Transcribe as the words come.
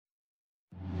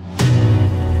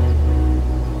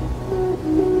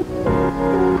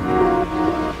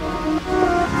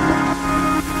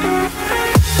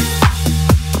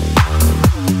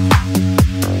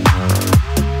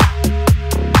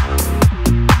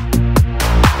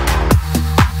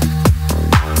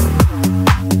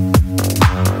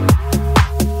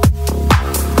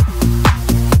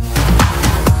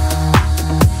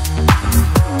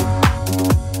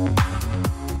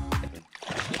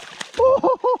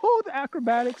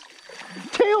acrobatics,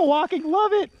 tail walking,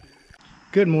 love it.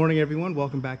 Good morning, everyone.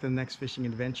 Welcome back to the next fishing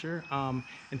adventure.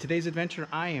 In today's adventure,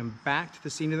 I am back to the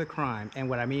scene of the crime. And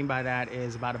what I mean by that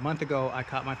is about a month ago, I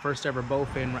caught my first ever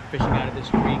bowfin fishing out of this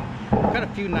creek. I've got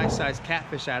a few nice sized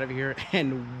catfish out of here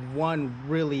and one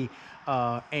really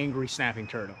angry snapping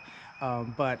turtle.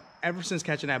 But ever since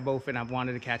catching that bowfin, I've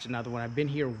wanted to catch another one. I've been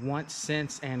here once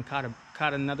since and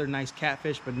caught another nice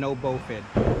catfish, but no bowfin.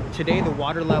 Today the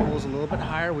water level is a little bit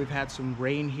higher. We've had some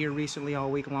rain here recently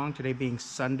all week long, today being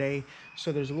Sunday.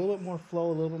 So there's a little bit more flow,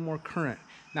 a little bit more current.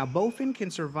 Now bowfin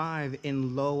can survive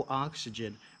in low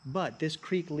oxygen, but this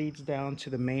creek leads down to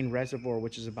the main reservoir,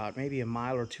 which is about maybe a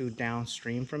mile or two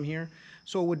downstream from here.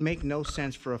 So it would make no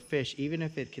sense for a fish, even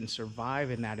if it can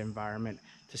survive in that environment,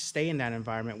 to stay in that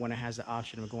environment when it has the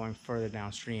option of going further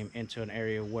downstream into an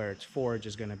area where its forage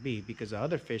is going to be, because the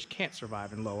other fish can't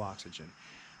survive in low oxygen.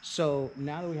 So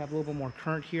now that we have a little bit more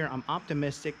current here, I'm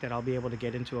optimistic that I'll be able to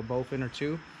get into a bowfin or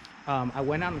two. I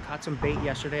went out and caught some bait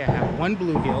yesterday. I have one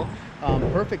bluegill,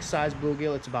 perfect size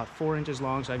bluegill. It's about 4 inches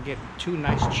long, so I can get 2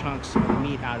 nice chunks of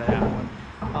meat out of that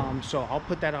one. So I'll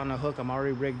put that on a hook. I'm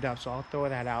already rigged up, so I'll throw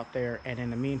that out there, and in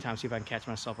the meantime see if I can catch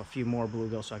myself a few more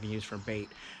bluegills so I can use for bait.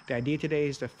 The idea today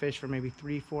is to fish for maybe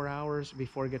 3-4 hours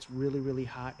before it gets really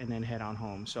hot, and then head on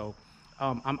home. So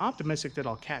I'm optimistic that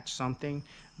I'll catch something,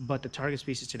 but the target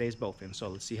species today is bowfin, so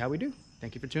let's see how we do.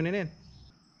 Thank you for tuning in.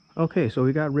 Okay, so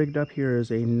we got rigged up here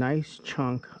as a nice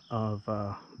chunk of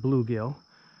bluegill,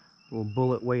 a little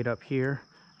bullet weight up here.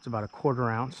 It's about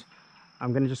 1/4 ounce.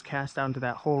 I'm going to just cast out into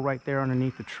that hole right there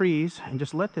underneath the trees and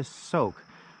just let this soak.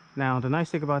 Now the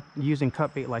nice thing about using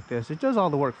cut bait like this, it does all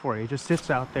the work for you. It just sits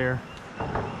out there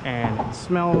and it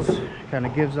smells, kind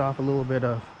of gives off a little bit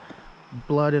of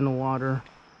blood in the water,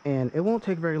 and it won't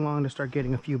take very long to start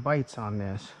getting a few bites on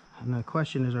this. And the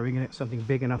question is, are we going to get something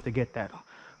big enough to get that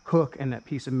hook and that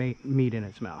piece of meat in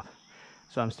its mouth?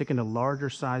 So I'm sticking to larger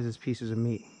sizes pieces of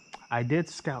meat. I did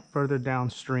scout further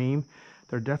downstream.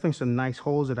 There are definitely some nice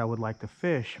holes that I would like to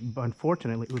fish, but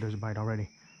unfortunately, ooh, there's a bite already.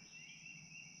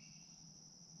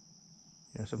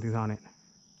 Yeah, something's on it.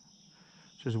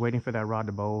 Just waiting for that rod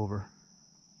to bow over.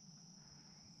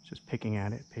 Just picking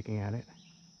at it, picking at it.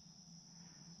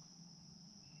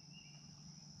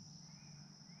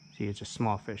 See, it's just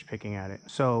small fish picking at it.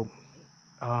 So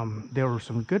there were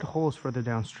some good holes further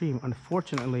downstream.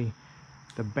 Unfortunately,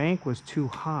 the bank was too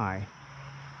high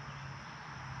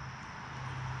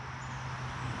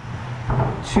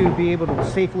to be able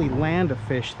to safely land a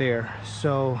fish there.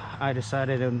 So I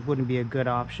decided it wouldn't be a good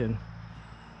option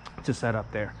to set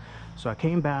up there. So I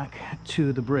came back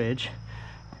to the bridge.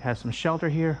 It has some shelter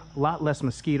here, a lot less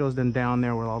mosquitoes than down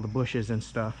there with all the bushes and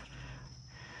stuff.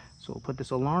 So we'll put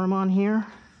this alarm on here.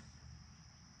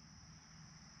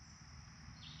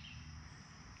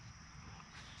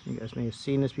 You guys may have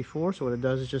seen this before. So what it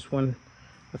does is just when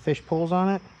the fish pulls on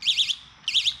it.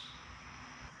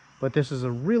 But this is a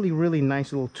really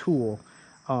nice little tool.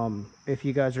 If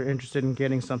you guys are interested in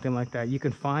getting something like that, you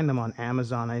can find them on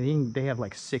Amazon. I think they have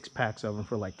like 6 packs of them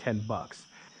for like 10 bucks.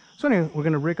 So anyway, we're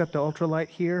gonna rig up the ultralight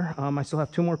here. I still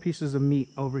have 2 more pieces of meat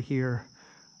over here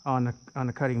on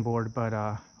the cutting board, but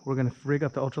we're gonna rig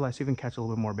up the ultralight so we can catch a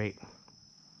little bit more bait.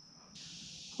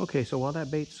 Okay, so while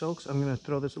that bait soaks, I'm going to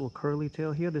throw this little curly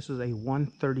tail here. This is a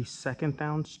 1/32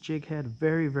 ounce jig head,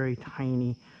 very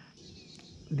tiny.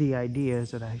 The idea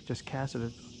is that I just cast it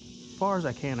as far as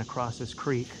I can across this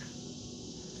creek.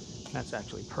 That's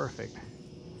actually perfect.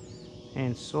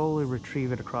 And slowly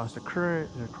retrieve it across the current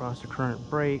and across the current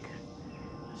break.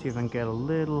 See if I can get a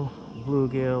little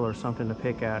bluegill or something to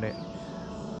pick at it.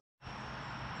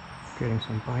 Getting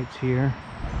some bites here.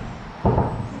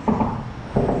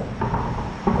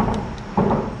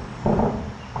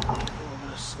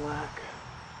 Slack.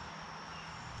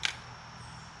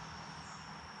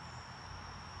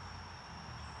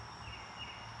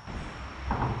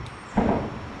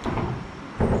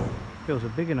 If it was a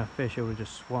big enough fish, it would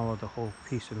just swallow the whole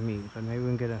piece of meat, but maybe we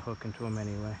can get a hook into him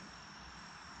anyway.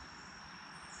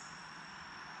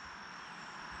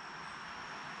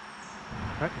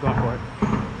 Alright, going for it.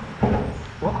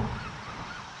 Whoa.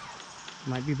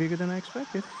 Might be bigger than I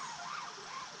expected.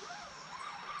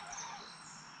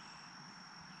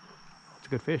 It's a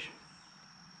good fish.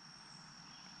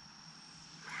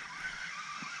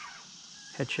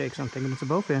 Head shakes, I'm thinking it's a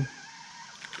bowfin.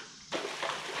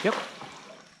 Yep.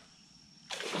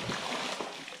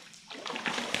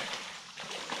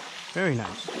 Very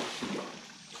nice.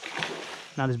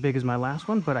 Not as big as my last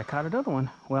one, but I caught another one.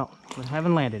 Well, I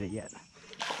haven't landed it yet.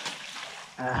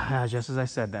 Just as I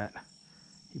said that,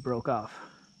 he broke off.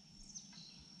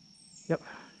 Yep,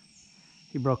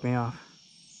 he broke me off.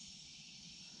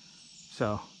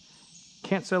 So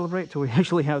can't celebrate till we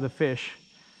actually have the fish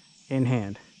in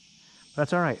hand.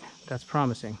 That's all right. That's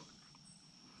promising.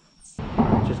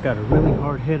 Just got a really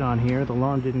hard hit on here. The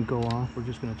alarm didn't go off. We're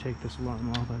just going to take this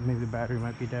alarm off. Maybe the battery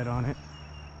might be dead on it.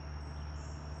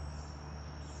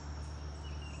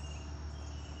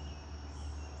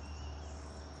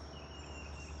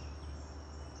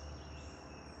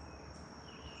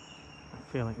 Not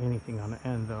feeling anything on the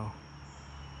end though.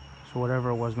 So whatever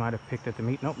it was might have picked at the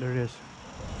meat. Nope, there it is.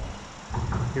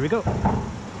 Here we go.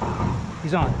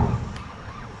 He's on.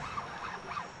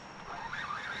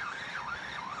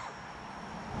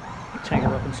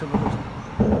 Tangled up in some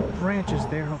of those branches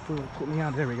there. Hopefully it'll pull me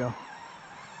out. There we go.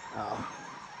 Oh.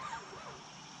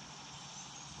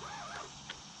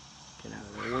 Get out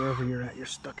of there. Wherever you're at, you're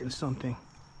stuck in something.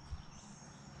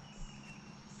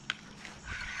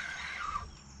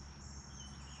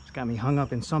 It's got me hung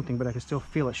up in something, but I can still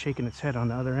feel it shaking its head on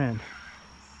the other end.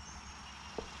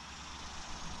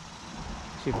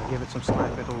 See if I give it some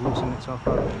slack, it'll loosen itself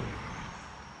up.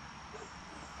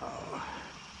 Oh.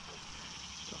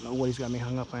 Don't know what he's got me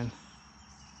hung up in.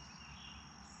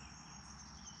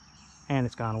 And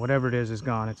it's gone. Whatever it is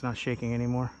gone. It's not shaking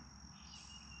anymore.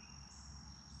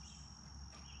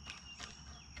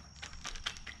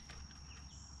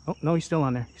 Oh, no, he's still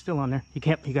on there. He's still on there. He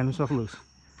got himself loose.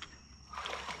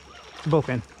 It's a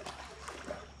bowfin.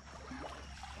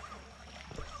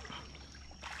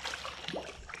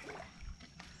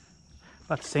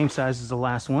 About the same size as the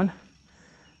last one.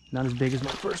 Not as big as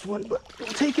my first one, but we'll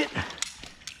take it.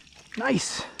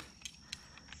 Nice.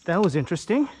 That was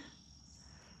interesting.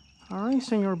 All right,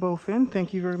 Senor Bowfin,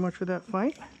 thank you very much for that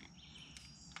fight.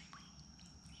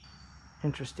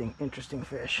 Interesting, interesting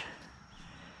fish.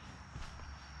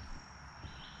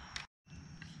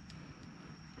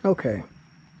 Okay,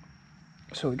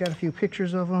 so we got a few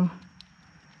pictures of them.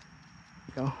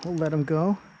 We'll let him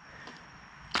go.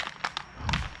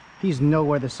 He's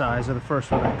nowhere the size of the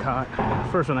first one I caught.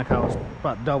 The first one I caught was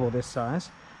about double this size,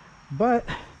 but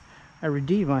I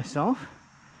redeemed myself.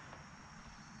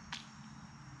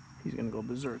 He's gonna go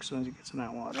berserk as soon as he gets in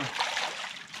that water.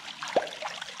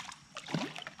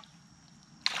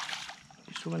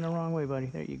 You're swimming the wrong way, buddy.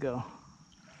 There you go.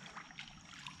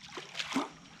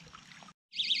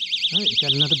 All right, you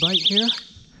got another bite here.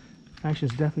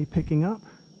 Action's definitely picking up.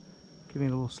 Give it a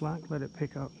little slack, let it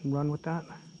pick up and run with that.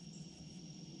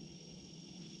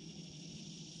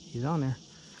 He's on there.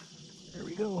 There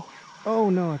we go. Oh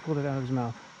no, I pulled it out of his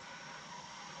mouth.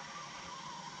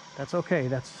 That's okay,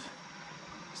 that's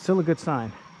still a good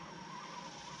sign.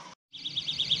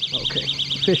 Okay,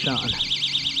 fish on.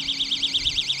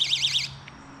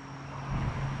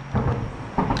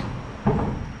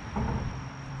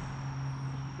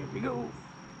 Here we go.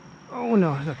 Oh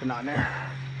no, there's nothing on there.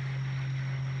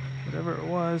 Whatever it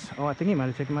was. Oh, I think he might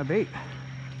have taken my bait.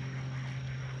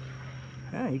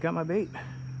 Yeah, he got my bait.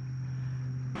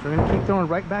 So we're gonna keep throwing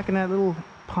right back in that little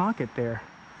pocket there,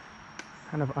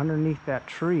 kind of underneath that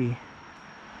tree.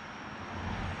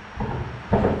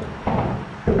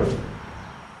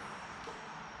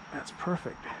 That's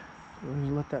perfect. We're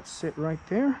gonna let that sit right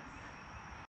there.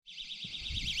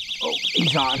 Oh,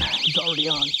 he's on. He's already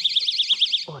on.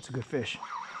 Oh, it's a good fish.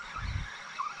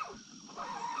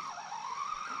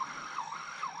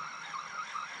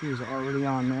 He was already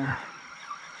on there.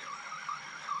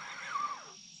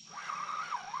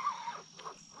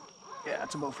 Yeah,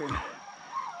 it's a bowfin,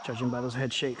 judging by those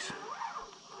head shakes.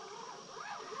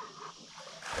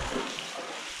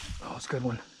 Oh, it's a good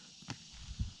one.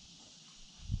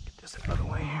 Get this out of the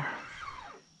way here.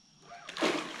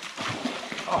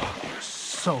 Oh, they're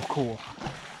so cool.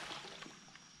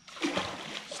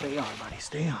 Stay on, buddy,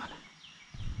 stay on.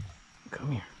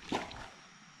 Come here.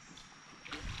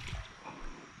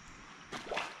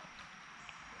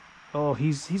 Oh,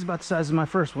 he's about the size of my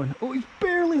first one. Oh, he's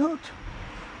barely hooked.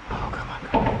 Oh, come on,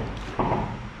 come on.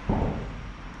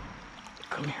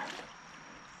 Come here.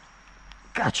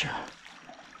 Gotcha.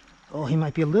 Oh, he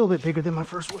might be a little bit bigger than my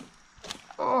first one.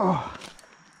 Oh.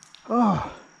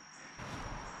 Oh.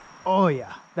 Oh,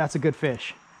 yeah. That's a good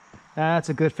fish. That's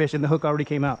a good fish, and the hook already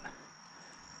came out.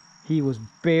 He was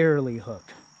barely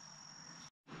hooked.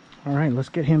 All right, let's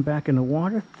get him back in the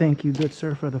water. Thank you, good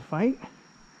sir, for the fight.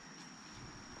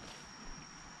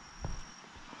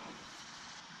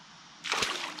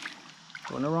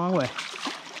 Going the wrong way.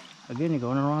 Again, you're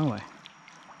going the wrong way.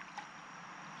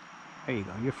 There you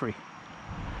go, you're free.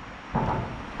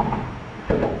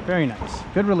 Very nice,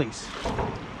 good release.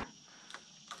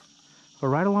 But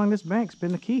right along this bank's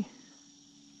been the key.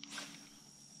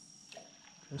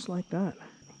 Just like that.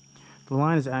 The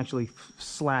line is actually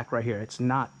slack right here. It's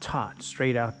not taut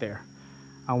straight out there.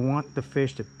 I want the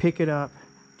fish to pick it up,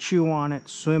 chew on it,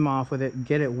 swim off with it,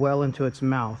 get it well into its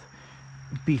mouth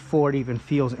before it even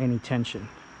feels any tension.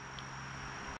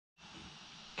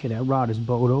 Okay, that rod is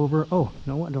bowed over. Oh,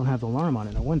 you know what? I don't have the alarm on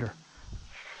it. No wonder.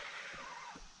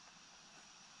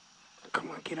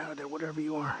 Come on, get out of there, whatever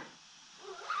you are.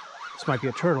 This might be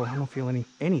a turtle. I don't feel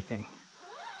anything.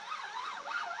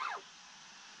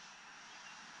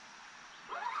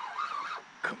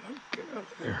 Come on, get out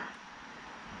of there.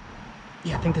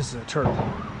 Yeah, I think this is a turtle.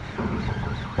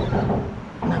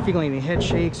 I'm not feeling any head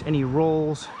shakes, any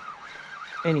rolls,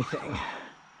 anything.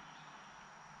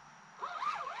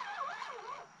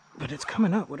 But it's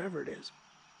coming up, whatever it is.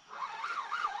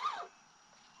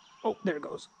 Oh, there it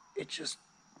goes. It just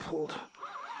pulled.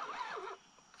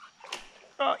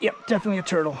 Oh, yep, definitely a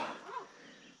turtle.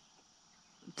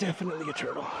 Definitely a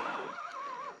turtle.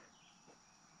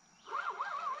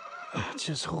 I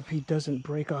just hope he doesn't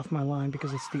break off my line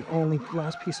because it's the only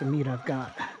last piece of meat I've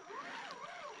got.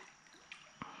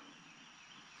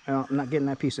 Well, I'm not getting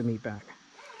that piece of meat back.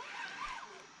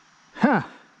 Huh.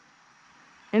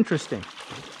 Interesting.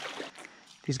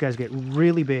 These guys get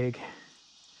really big.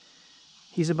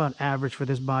 He's about average for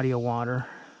this body of water.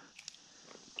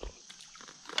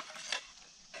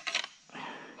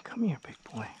 Come here, big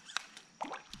boy.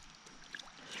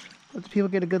 Let the people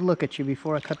get a good look at you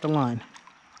before I cut the line.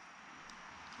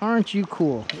 Aren't you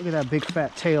cool? Look at that big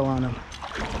fat tail on him.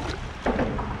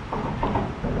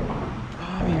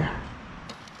 Come here.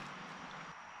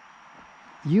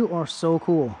 You are so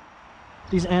cool.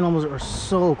 These animals are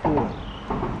so cool.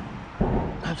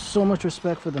 I have so much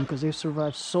respect for them because they've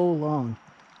survived so long.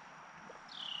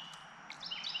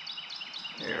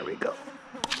 There we go.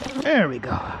 There we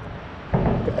go.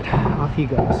 Good. Off he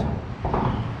goes.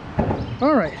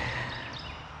 All right.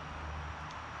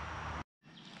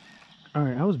 All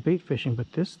right, I was bait fishing,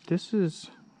 but this is,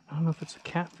 I don't know if it's a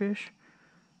catfish.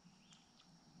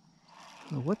 I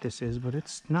don't know what this is, but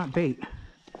it's not bait.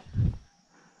 And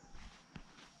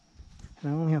I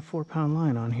only have 4-pound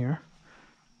line on here.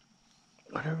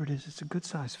 Whatever it is, it's a good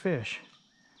sized fish.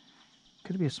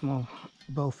 Could be a small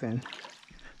bowfin.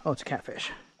 Oh, it's a catfish.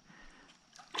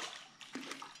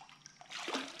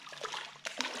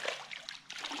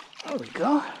 There we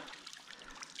go.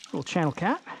 Little channel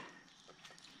cat.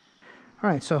 All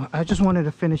right, so I just wanted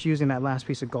to finish using that last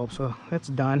piece of gulp, so that's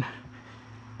done.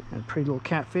 And a pretty little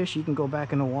catfish, you can go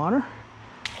back in the water.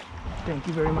 Thank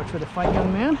you very much for the fight,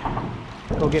 young man.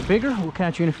 Go get bigger, we'll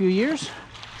catch you in a few years.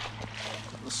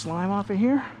 Get the slime off of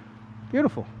here.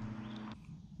 Beautiful.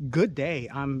 Good day.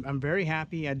 I'm very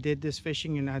happy. I did this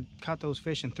fishing and I caught those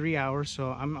fish in 3 hours,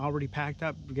 so I'm already packed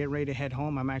up, getting ready to head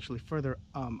home. I'm actually further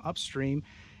upstream,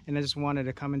 and I just wanted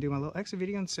to come and do my little exit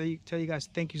video and tell you guys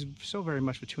thank you so very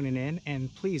much for tuning in,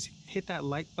 and please hit that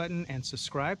like button and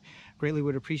subscribe. Greatly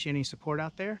would appreciate any support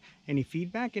out there, any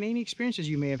feedback, and any experiences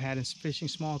you may have had in fishing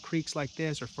small creeks like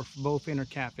this or for bowfin or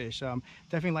catfish.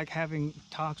 Definitely like having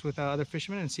talks with other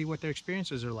fishermen and see what their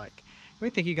experiences are like.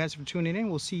 Anyway, thank you guys for tuning in.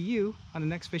 We'll see you on the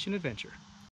next fishing adventure.